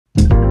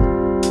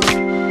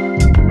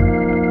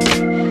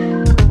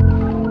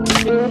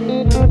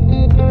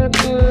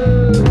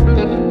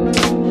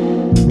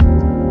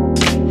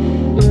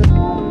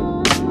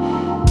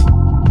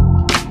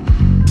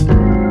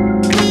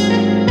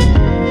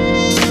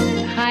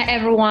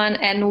everyone,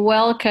 and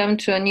welcome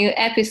to a new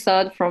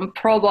episode from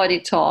Pro Body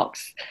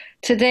Talks.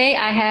 Today,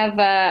 I have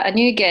a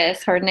new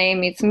guest. Her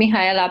name is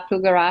Mihaela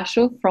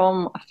Plugarashu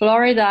from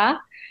Florida,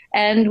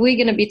 and we're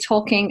going to be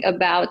talking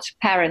about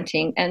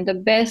parenting and the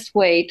best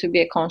way to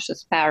be a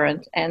conscious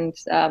parent and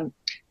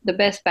the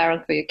best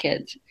parent for your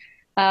kids.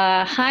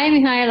 Hi,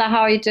 Mihaela,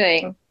 how are you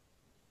doing?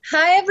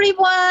 Hi,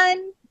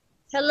 everyone.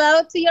 Hello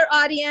to your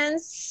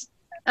audience.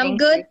 I'm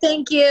good,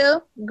 thank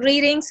you.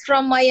 Greetings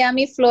from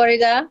Miami,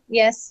 Florida.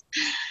 Yes.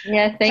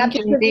 Yeah, thank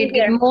you indeed.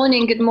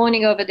 Good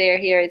morning over there.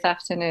 Here it's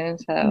afternoon,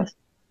 so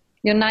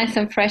you're nice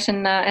and fresh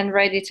and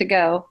ready to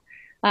go.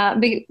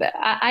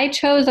 I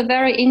chose a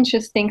very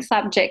interesting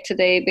subject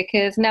today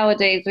because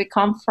nowadays we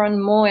confront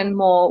more and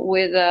more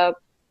with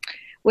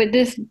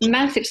this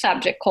massive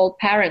subject called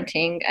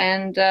parenting,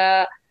 and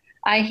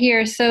I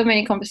hear so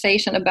many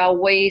conversation about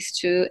ways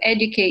to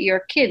educate your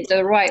kid,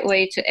 the right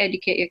way to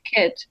educate your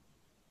kid.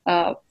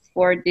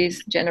 For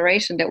this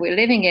generation that we're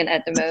living in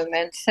at the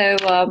moment. So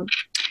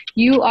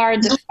you are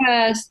the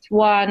first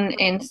one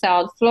in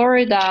South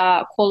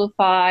Florida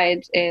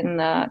qualified in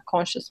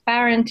conscious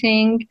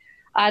parenting,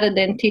 other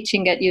than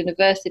teaching at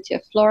University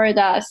of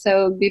Florida.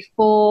 So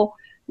before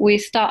we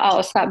start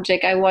our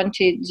subject, I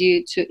wanted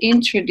you to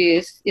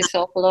introduce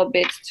yourself a little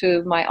bit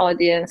to my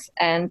audience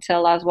and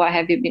tell us what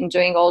have you been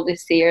doing all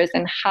these years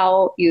and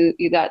how you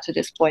got to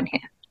this point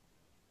here.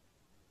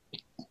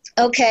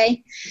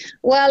 Okay.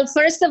 Well,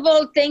 first of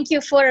all, thank you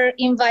for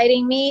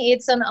inviting me.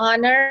 It's an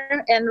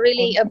honor and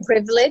really a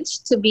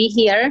privilege to be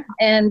here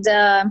and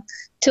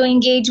to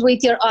engage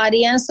with your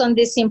audience on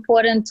this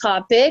important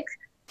topic.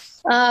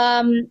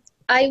 I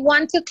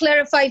want to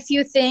clarify a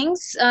few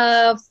things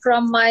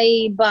from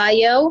my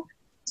bio.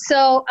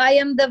 So I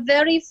am the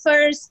very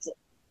first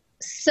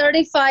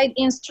certified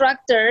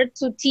instructor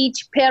to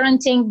teach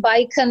parenting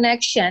by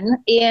connection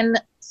in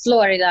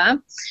Florida.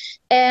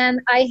 And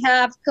I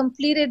have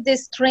completed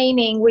this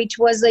training, which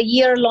was a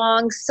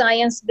year-long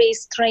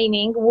science-based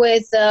training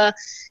with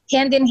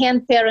Hand in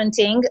Hand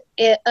Parenting,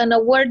 an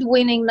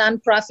award-winning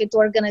nonprofit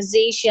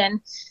organization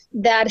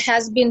that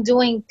has been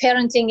doing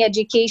parenting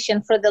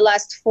education for the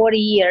last 40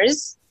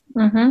 years.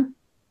 Mm-hmm.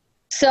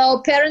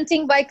 So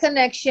parenting by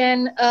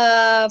connection,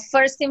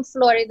 first in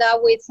Florida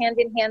with Hand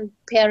in Hand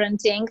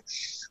Parenting.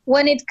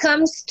 When it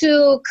comes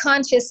to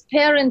conscious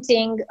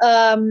parenting,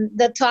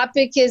 the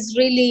topic is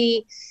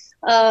really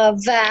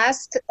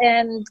vast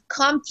and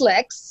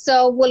complex.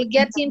 So we'll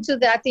get into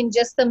that in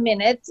just a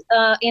minute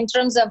in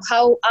terms of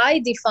how I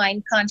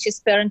define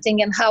conscious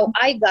parenting and how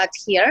I got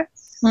here.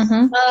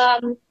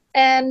 Mm-hmm.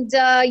 And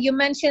you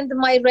mentioned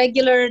my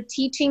regular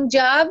teaching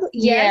job.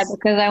 Yes. Yeah,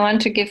 because I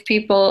want to give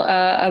people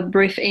a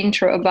brief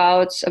intro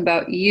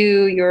about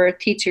you. You're a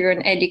teacher, you're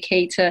an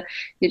educator,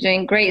 you're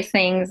doing great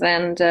things,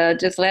 and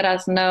just let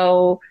us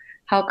know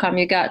how come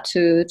you got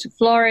to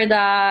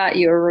Florida.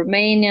 You're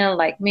Romanian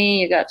like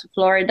me, you got to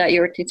Florida,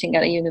 you're teaching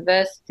at a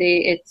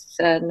university. It's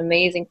an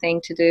amazing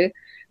thing to do.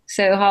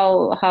 So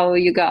how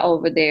you got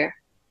over there,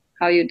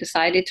 how you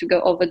decided to go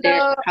over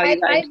there, how you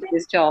got into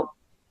this job.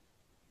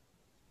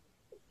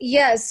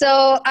 Yeah,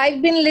 so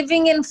I've been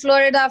living in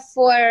Florida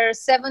for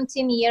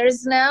 17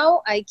 years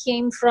now. I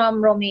came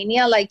from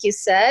Romania, like you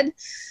said.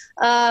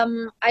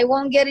 I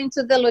won't get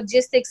into the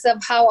logistics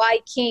of how I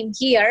came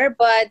here,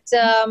 but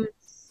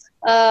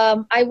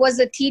I was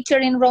a teacher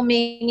in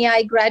Romania.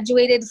 I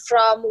graduated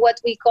from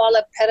what we call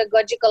a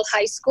pedagogical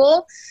high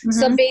school. Mm-hmm.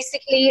 So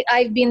basically,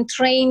 I've been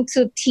trained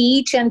to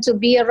teach and to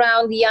be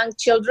around young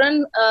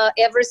children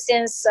ever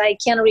since I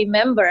can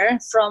remember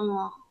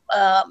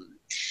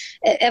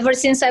ever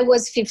since I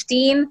was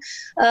 15.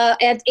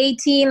 At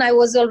 18, I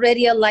was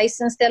already a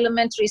licensed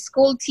elementary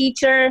school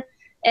teacher,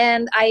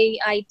 and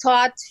I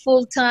taught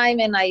full-time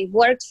and I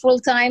worked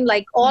full-time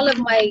like all of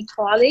my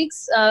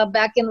colleagues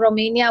back in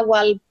Romania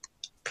while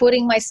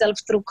putting myself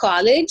through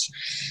college.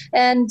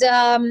 And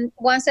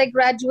once I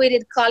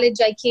graduated college,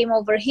 I came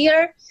over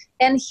here.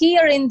 And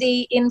here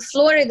in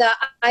Florida,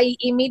 I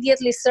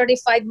immediately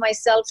certified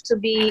myself to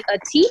be a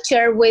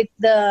teacher with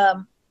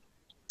the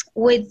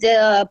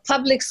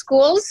public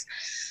schools.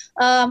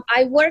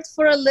 I worked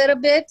for a little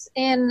bit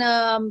in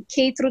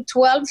K through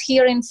 12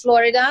 here in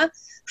Florida.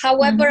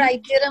 However, I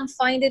didn't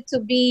find it to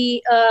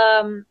be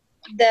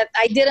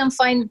I didn't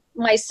find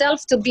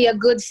myself to be a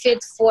good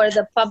fit for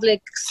the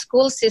public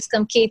school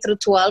system K through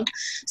 12.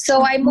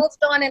 So I moved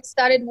on and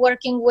started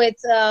working with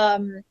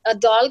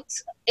adult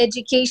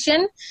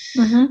education.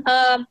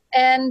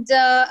 And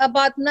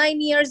about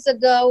 9 years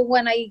ago,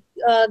 when I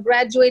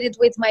graduated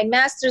with my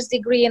master's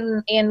degree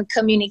in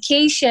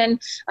communication,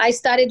 I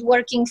started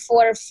working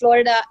for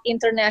Florida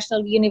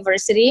International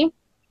University,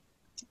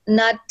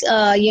 not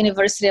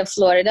University of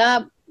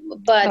Florida,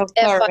 but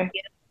FIU.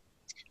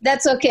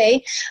 That's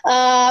okay,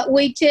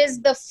 which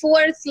is the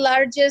fourth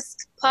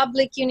largest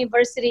public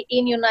university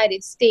in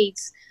United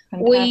States.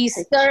 Fantastic. We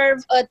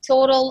serve a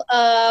total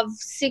of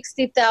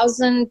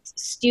 60,000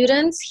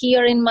 students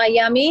here in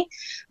Miami,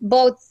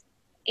 both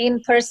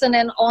in person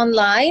and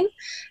online.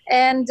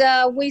 And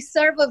we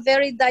serve a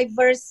very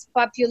diverse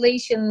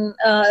population,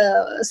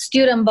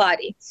 student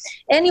body.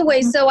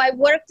 Anyway, so I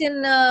worked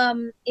in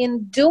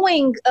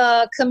doing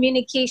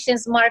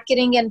communications,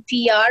 marketing, and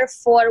PR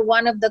for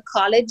one of the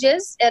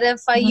colleges at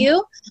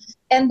FIU.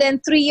 And then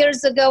 3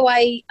 years ago,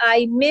 I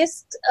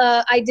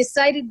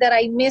decided that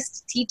I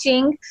missed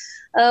teaching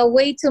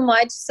way too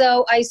much,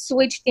 so I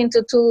switched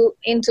into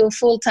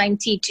full-time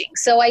teaching.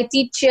 So I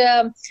teach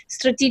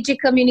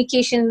strategic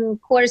communication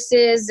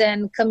courses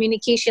and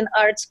communication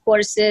arts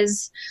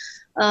courses.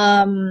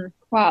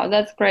 Wow,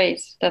 that's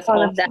great. That's all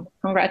awesome. Of that.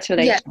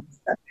 Congratulations.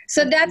 Yes.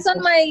 So that's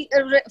on my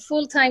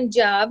full-time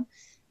job.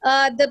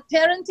 The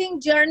parenting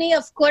journey,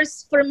 of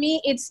course, for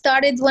me, it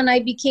started when I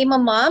became a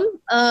mom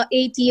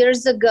 8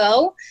 years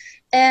ago.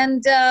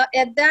 And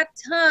at that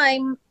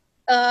time,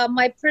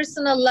 my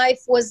personal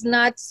life was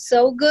not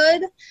so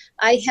good.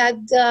 I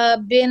had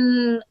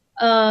been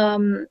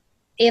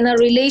in a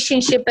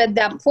relationship at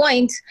that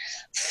point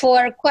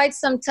for quite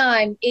some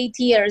time, 8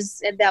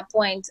 years at that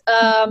point.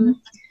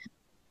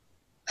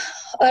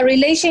 A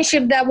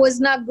relationship that was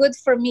not good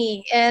for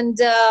me. And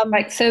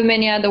like so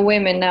many other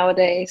women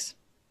nowadays.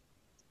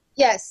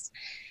 Yes.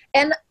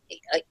 And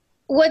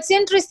what's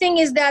interesting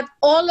is that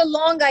all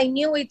along I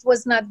knew it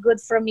was not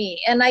good for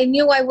me, and I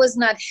knew I was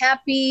not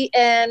happy,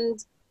 and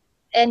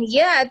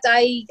yet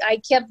I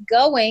kept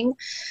going.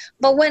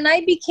 But when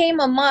I became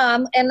a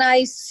mom and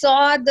I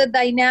saw the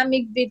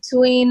dynamic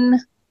between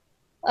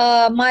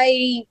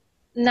my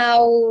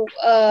now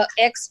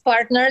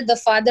ex-partner, the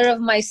father of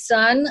my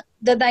son,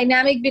 the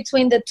dynamic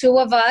between the two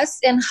of us,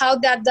 and how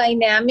that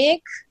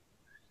dynamic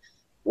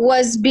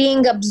was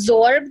being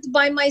absorbed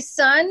by my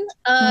son,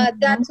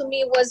 that to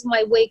me was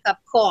my wake-up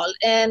call.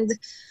 And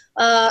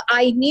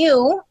I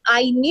knew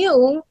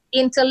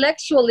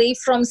intellectually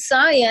from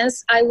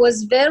science, I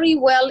was very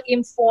well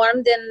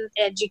informed and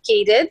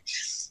educated,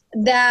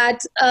 that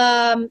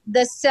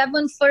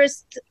the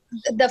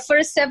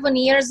first 7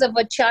 years of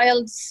a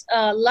child's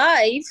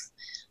life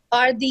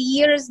are the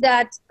years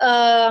that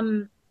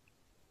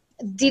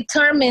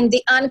determine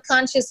the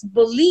unconscious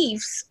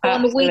beliefs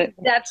on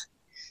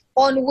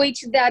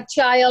which that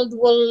child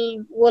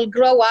will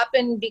grow up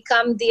and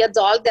become the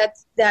adult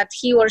that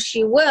he or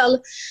she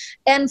will.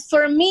 And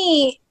for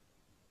me,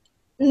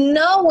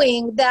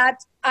 knowing that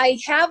I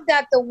have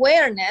that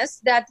awareness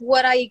that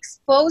what I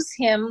expose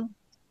him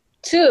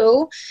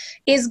to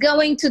is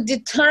going to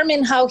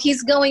determine how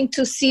he's going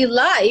to see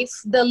life,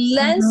 the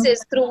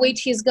lenses through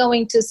which he's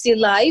going to see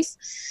life,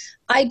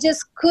 I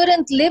just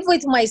couldn't live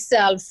with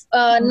myself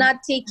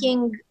not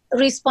taking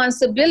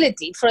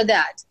responsibility for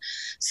that.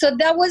 So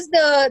that was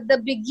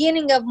the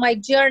beginning of my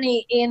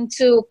journey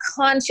into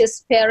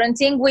conscious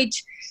parenting,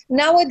 which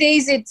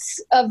nowadays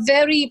it's a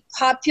very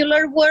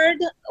popular word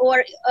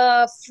or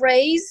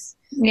phrase.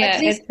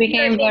 Yeah, it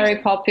became very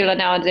popular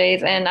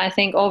nowadays, and I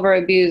think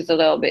over-abused a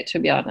little bit, to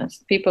be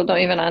honest. People don't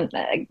even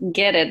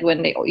get it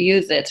when they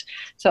use it.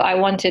 So I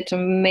wanted to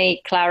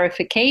make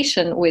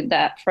clarification with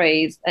that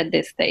phrase at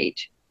this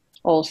stage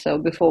also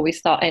before we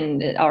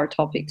end our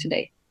topic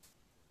today.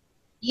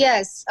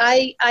 Yes,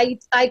 I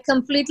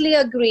completely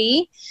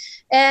agree.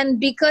 And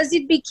because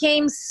it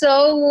became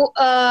so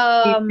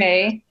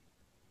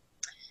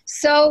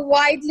so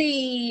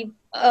widely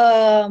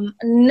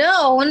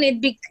known,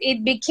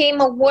 it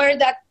became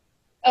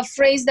a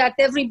phrase that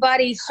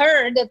everybody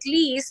heard, at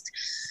least.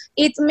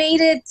 It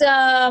made it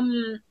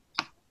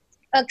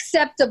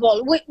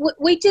acceptable,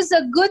 which is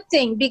a good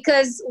thing,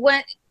 because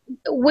when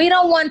we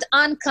don't want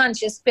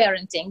unconscious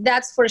parenting,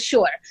 that's for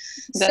sure.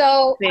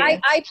 So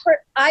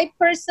I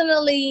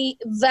personally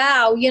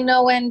vow,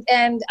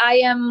 and I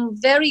am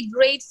very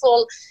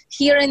grateful.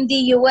 Here in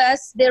the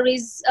US, there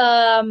is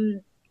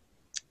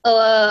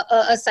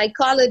a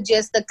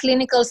psychologist, a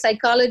clinical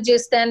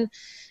psychologist,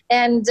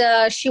 and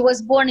she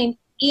was born in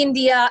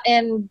India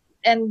and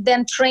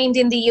then trained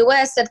in the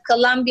US at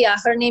Columbia.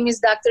 Her name is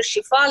Dr.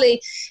 Shefali,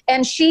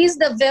 and she's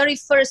the very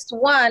first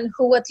one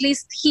who, at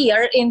least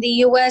here in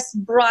the US,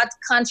 brought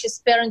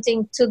conscious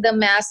parenting to the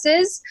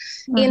masses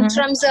in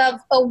terms of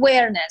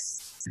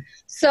awareness.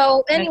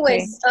 So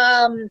anyways,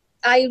 I'm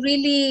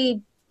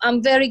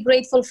very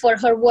grateful for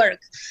her work.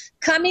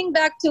 Coming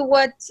back to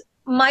what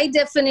my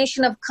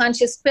definition of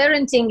conscious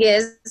parenting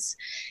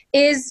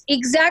is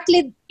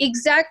exactly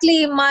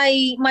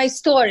my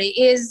story,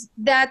 is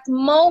that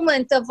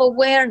moment of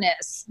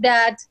awareness,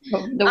 that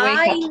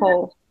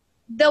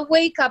the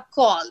wake-up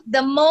call,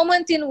 the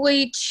moment in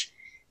which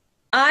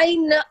I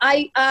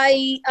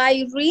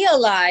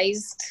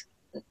realized,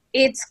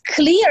 it's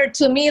clear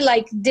to me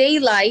like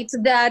daylight,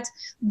 that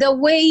the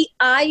way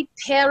I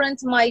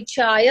parent my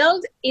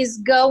child is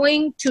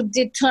going to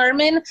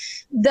determine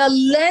the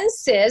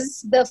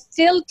lenses, the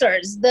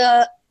filters,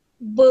 the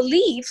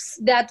beliefs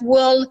that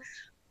will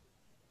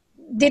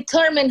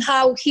determine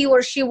how he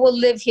or she will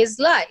live his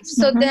life.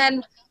 So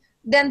then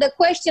the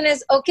question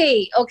is,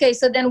 okay,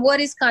 so then what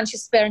is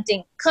conscious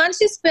parenting?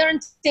 Conscious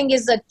parenting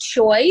is a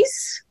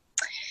choice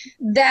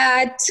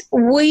that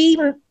we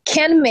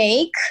can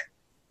make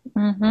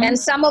and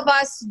some of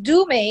us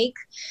do make,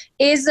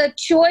 is a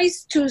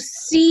choice to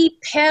see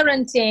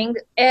parenting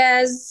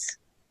as,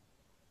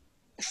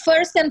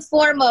 first and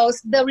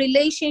foremost, the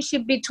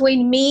relationship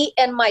between me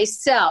and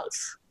myself.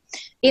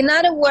 In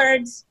other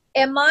words,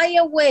 am I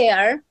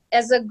aware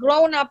as a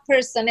grown-up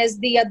person, as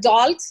the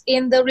adult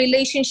in the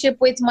relationship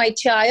with my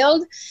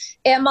child,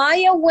 am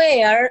I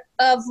aware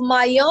of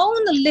my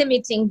own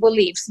limiting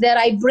beliefs that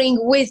I bring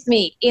with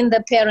me in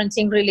the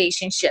parenting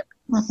relationship?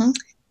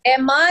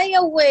 Am I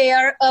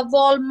aware of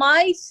all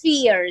my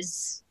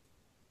fears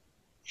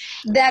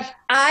that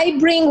I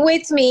bring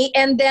with me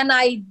and then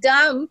I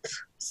dump,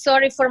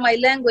 sorry for my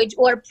language,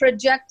 or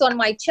project on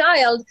my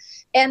child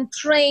and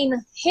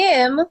train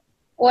him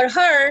or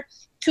her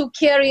to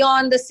carry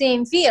on the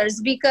same fears?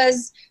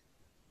 Because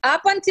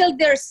up until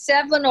they're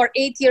 7 or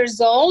 8 years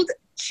old,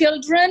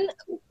 children,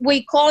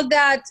 we call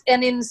that,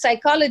 and in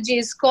psychology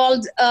is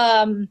called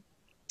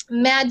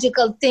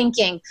magical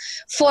thinking.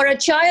 For a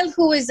child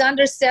who is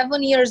under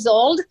 7 years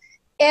old,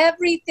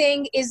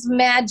 everything is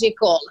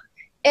magical.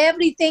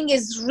 Everything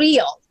is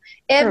real.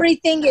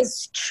 Everything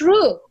is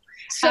true.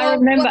 So I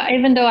remember,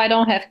 even though I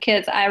don't have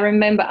kids, I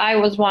remember I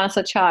was once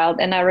a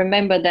child, and I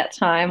remember that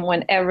time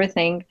when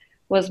everything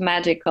was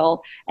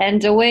magical.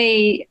 And the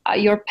way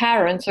your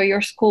parents or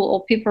your school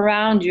or people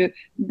around you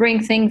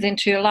bring things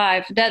into your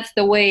life, that's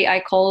the way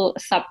I call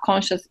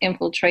subconscious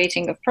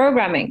infiltrating of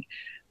programming,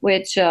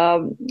 which,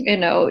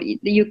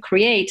 you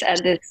create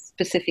at this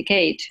specific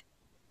age.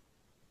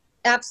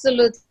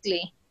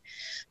 Absolutely.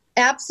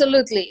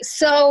 Absolutely.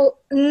 So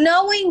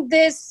knowing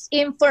this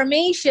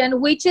information,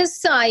 which is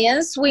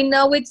science, we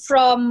know it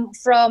from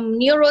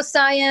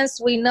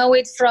neuroscience, we know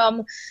it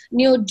from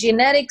new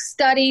genetic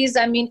studies.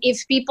 I mean,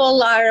 if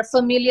people are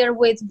familiar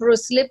with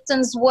Bruce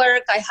Lipton's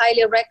work, I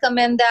highly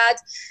recommend that.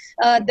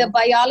 The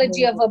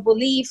Biology of a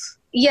Belief.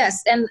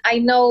 Yes, and I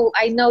know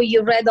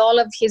you read all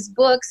of his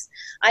books.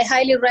 I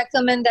highly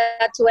recommend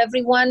that to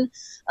everyone.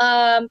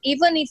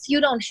 Even if you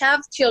don't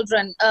have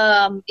children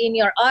in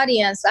your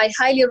audience, I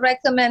highly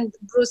recommend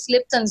Bruce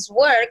Lipton's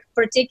work,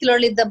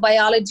 particularly The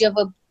Biology of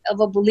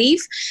a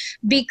Belief,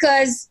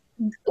 because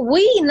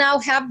we now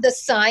have the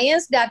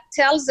science that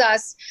tells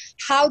us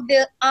how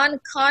the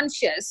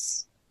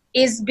unconscious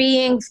is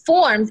being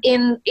formed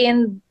in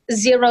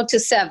 0 to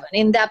 7,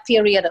 in that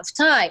period of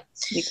time.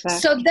 Exactly.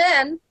 So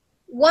then,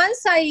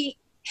 once I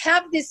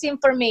have this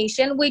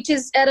information, which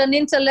is at an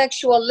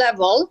intellectual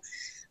level,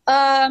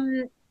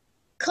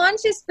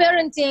 conscious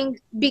parenting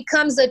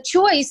becomes a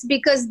choice,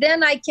 because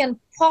then I can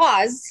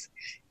pause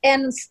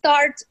and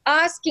start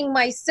asking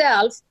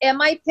myself,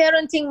 am I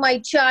parenting my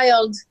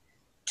child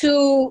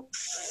to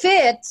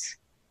fit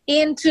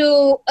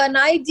into an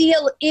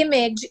ideal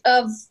image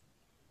of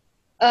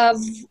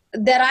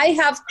that I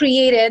have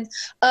created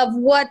of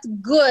what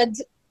good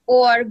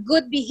or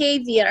good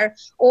behavior,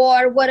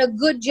 or what a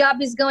good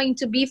job is going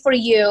to be for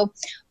you,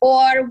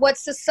 or what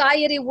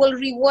society will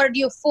reward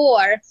you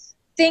for,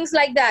 things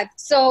like that.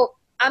 So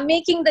I'm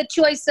making the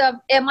choice of,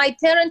 am I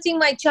parenting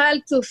my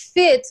child to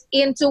fit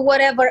into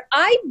whatever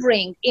I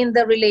bring in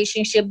the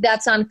relationship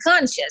that's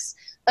unconscious?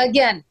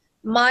 Again,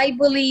 my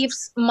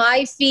beliefs,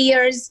 my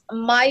fears,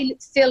 my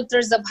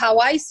filters of how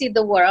I see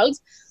the world.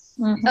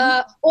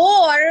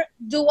 Or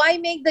do I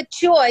make the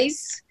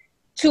choice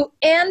to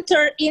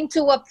enter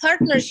into a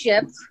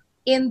partnership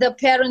in the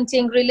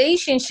parenting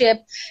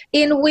relationship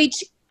in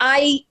which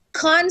I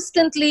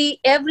constantly,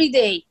 every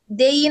day,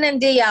 day in and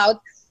day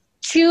out,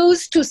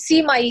 choose to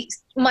see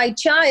my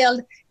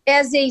child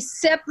as a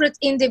separate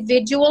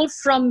individual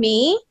from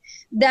me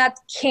that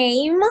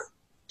came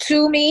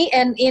to me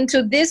and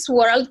into this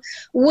world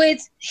with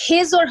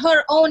his or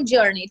her own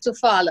journey to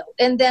follow.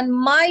 And then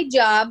my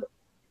job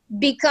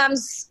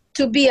becomes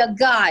to be a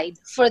guide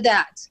for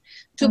that,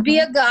 to be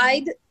a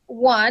guide,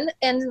 one,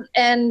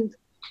 and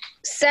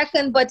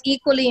second, but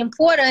equally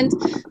important,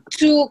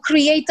 to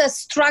create a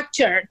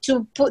structure,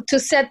 to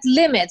set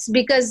limits,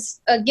 because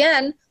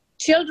again,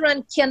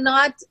 children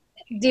cannot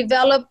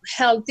develop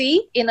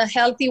in a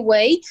healthy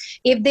way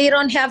if they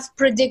don't have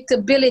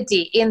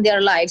predictability in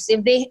their lives,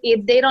 if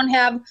they don't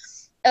have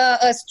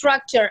a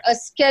structure, a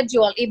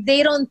schedule, if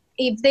they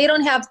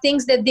don't have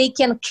things that they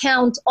can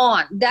count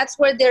on. That's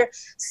where their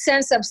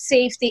sense of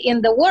safety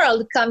in the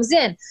world comes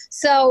in.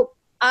 So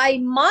I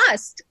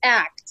must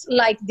act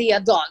like the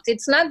adult.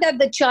 It's not that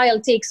the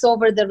child takes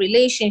over the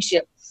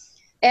relationship.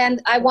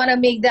 And I want to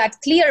make that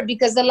clear,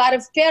 because a lot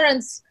of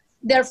parents,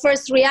 their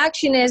first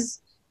reaction is,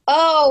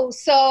 oh,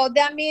 so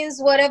that means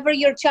whatever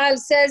your child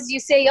says, you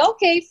say,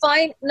 okay,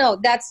 fine. No,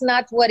 that's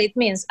not what it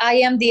means. I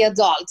am the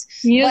adult.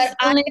 You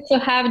still need to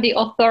have the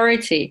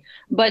authority,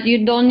 but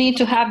you don't need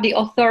to have the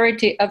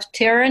authority of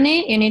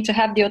tyranny. You need to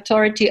have the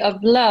authority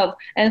of love.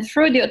 And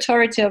through the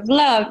authority of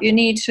love, you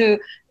need to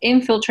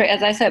infiltrate,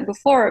 as I said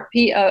before,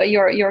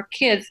 your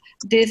kids,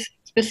 these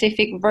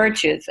specific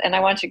virtues. And I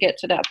want to get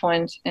to that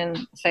point in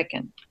a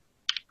second.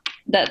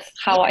 That's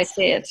how I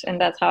see it,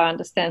 and that's how I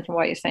understand from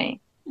what you're saying.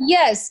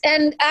 Yes,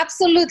 and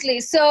absolutely.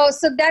 So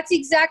that's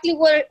exactly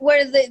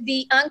where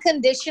the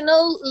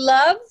unconditional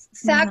love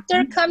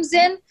factor comes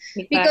in,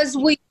 Exactly. because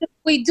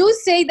we do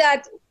say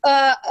that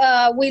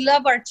we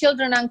love our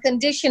children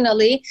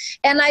unconditionally,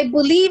 and I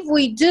believe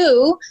we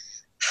do.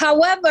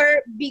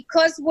 However,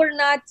 because we're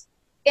not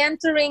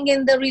entering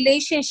in the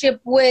relationship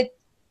with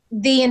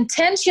the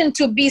intention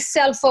to be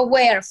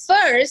self-aware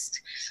first,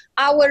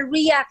 our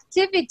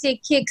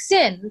reactivity kicks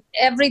in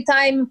every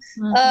time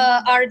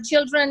our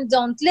children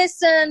don't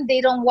listen,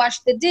 they don't wash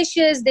the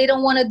dishes, they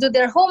don't want to do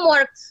their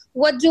homework.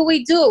 What do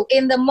we do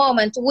in the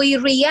moment? We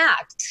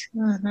react.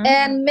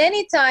 And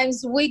many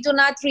times we do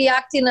not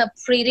react in a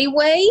pretty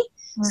way.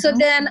 So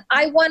then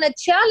I want to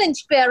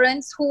challenge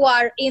parents who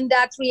are in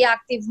that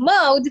reactive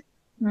mode.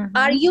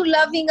 Are you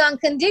loving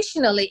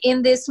unconditionally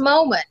in this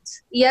moment?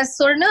 Yes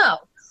or no?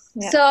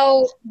 Yeah.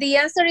 So the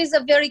answer is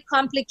a very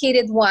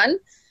complicated one.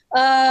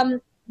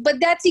 But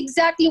that's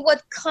exactly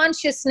what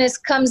consciousness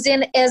comes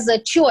in as a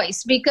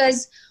choice,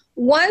 because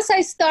once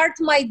I start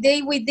my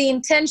day with the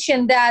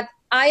intention that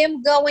I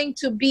am going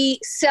to be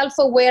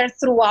self-aware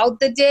throughout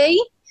the day,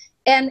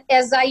 and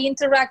as I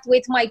interact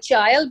with my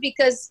child,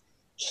 because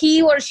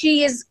he or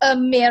she is a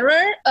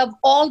mirror of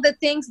all the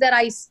things that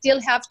I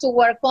still have to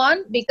work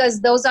on,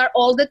 because those are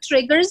all the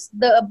triggers,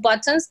 the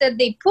buttons that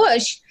they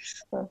push,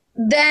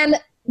 then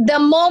the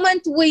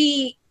moment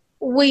we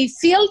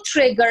feel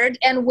triggered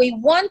and we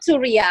want to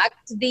react,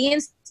 the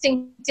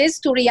instinct is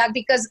to react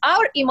because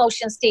our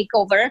emotions take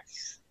over,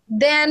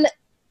 then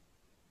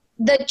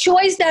the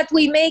choice that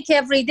we make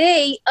every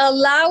day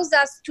allows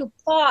us to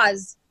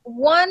pause.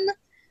 1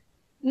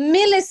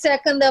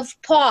 millisecond of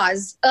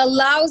pause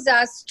allows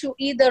us to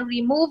either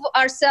remove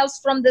ourselves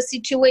from the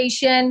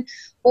situation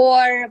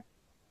or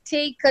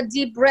take a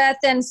deep breath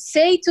and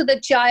say to the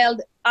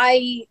child,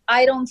 I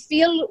don't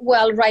feel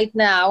well right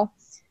now.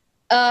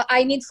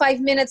 I need 5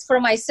 minutes for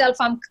myself.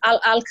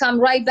 I'll come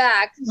right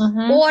back.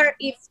 Or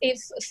if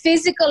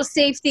physical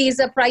safety is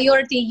a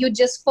priority, you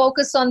just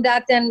focus on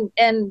that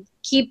and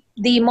keep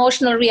the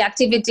emotional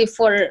reactivity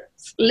for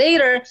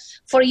later,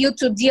 for you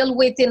to deal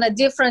with in a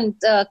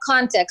different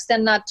context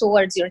and not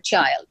towards your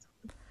child.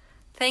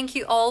 Thank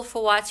you all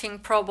for watching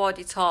Pro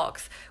Body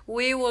Talks.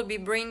 We will be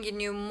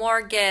bringing you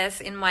more guests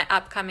in my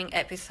upcoming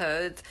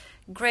episodes.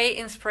 Great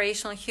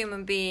inspirational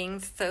human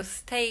beings, so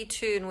stay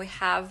tuned. We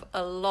have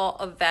a lot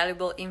of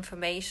valuable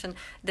information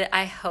that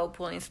I hope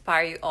will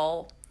inspire you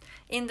all.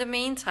 In the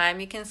meantime,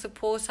 you can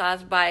support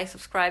us by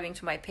subscribing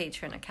to my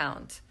Patreon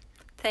account.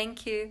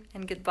 Thank you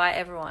and goodbye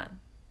everyone.